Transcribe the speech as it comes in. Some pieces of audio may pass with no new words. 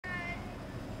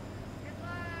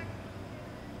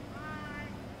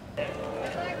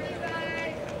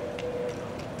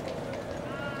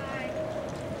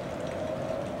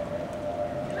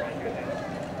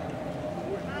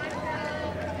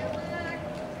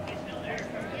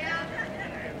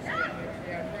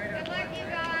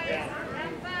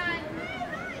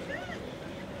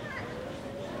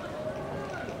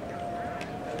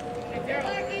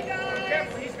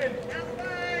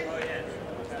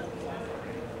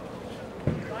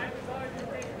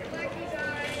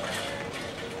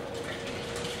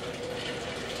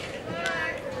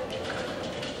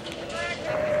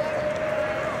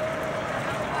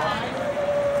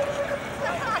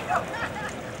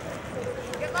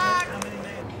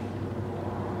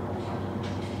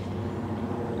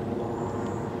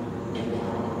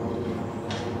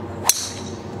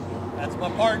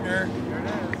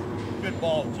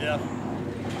Yeah.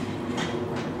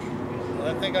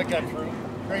 Well, I think I got through.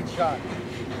 Great shot.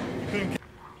 Couldn't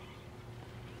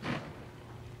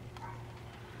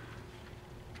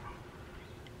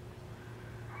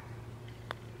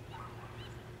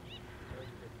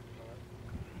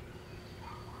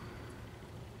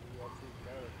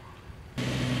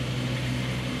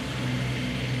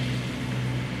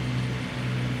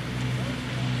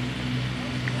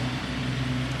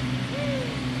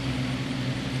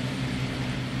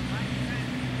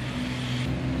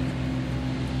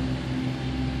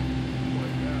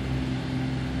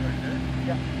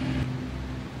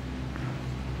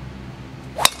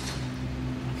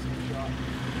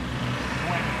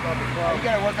You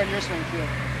gotta work on your swing too.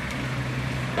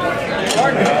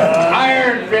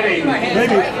 Iron fitting.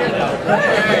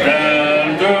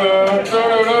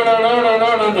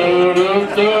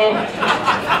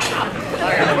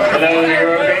 Hello,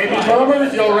 you're baby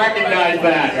boomers. You'll recognize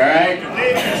that, all right?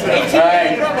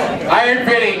 Iron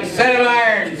fitting, set of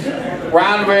irons.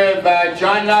 Round with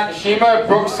John Nakashima,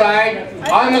 Brookside.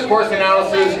 On the course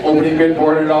analysis, opening bid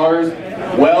 $400.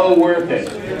 Well worth it.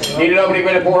 Need an opening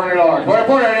bid of $400.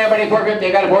 $400, everybody,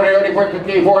 $450. Got a $400,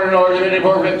 $450, $400, everybody,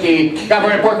 $450. Got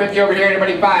 $450 over here,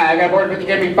 everybody, $5. I got $450,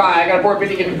 give me $5. I got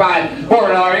 $450, give me $5.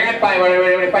 $400, I got $5.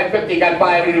 Everybody, $550. Got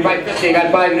 $5. $550.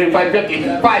 Got $5.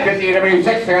 $550. $550. Everybody,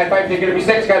 $6. I got $550. Give me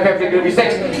 $6. Got $550. Give me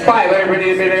 $6. $5. Everybody,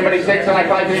 $6. I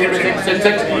got $550. Give me $6.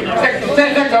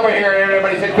 $6 over here,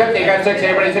 everybody, $650. Got $6.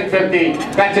 Everybody,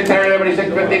 $650. Got $600. Everybody,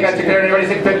 $650. Got $600. Everybody,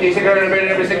 $650. $600.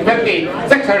 Everybody, $650.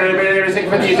 $600. Everybody,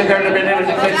 $650. $600. Everybody,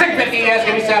 $650. Yes,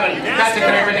 give me $7. Got $600.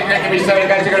 Everybody, give me $7.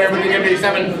 Got $600. Everybody, give me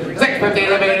 $7. $650.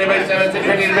 Everybody, $7. $650.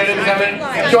 Everybody,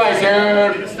 $7. Twice,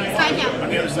 here.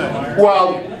 Well,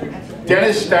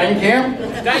 Dennis Steinkamp?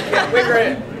 Steinkamp, wigger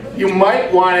it. You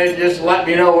might want to just let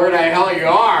me know where the hell you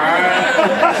are.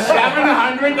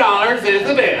 $700 is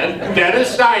the bid.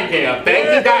 Dennis Steinkamp. Thank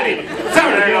you, Daddy.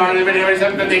 $700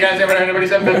 $750. Got $700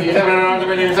 $750. $700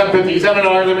 $750.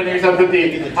 $700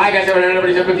 $750. I got $700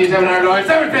 $750. $700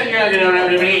 $750.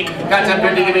 Got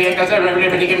 $750. Give me $8. Got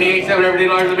 $750. Give me $8.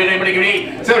 $750. Everybody give me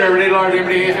 $8. $750.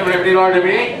 $750. $750.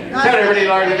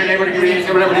 Everybody give me $8.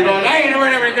 $750. Hey,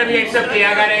 everybody give me $850.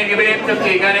 I got $8. Give me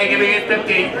 $850. Got $8. Give me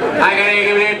 $850. I got $8.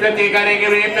 Give me $850. Gotta give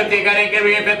me $850, gotta give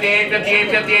me $850, $850,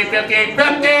 $850, $850,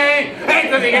 $850,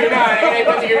 $850, give me $9,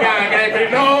 $850, give me $9,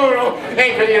 no,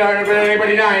 $850,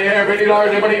 everybody $9, everybody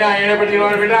 $9, everybody $9, everybody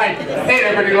 $9,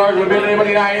 $850,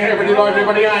 everybody $9,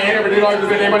 everybody $9,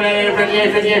 everybody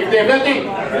 $850, everybody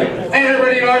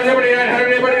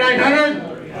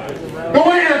 $900, the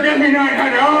winner gives me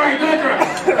 $900. All right, that's right.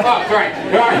 Oh, right.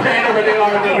 All right, everybody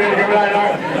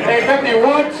 $850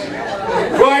 once,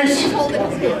 twice,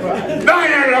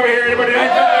 $900 over here. Everybody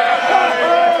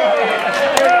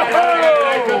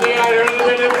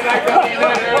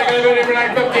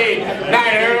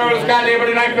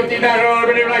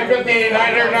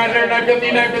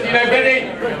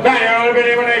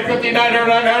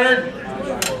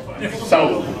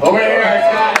So, over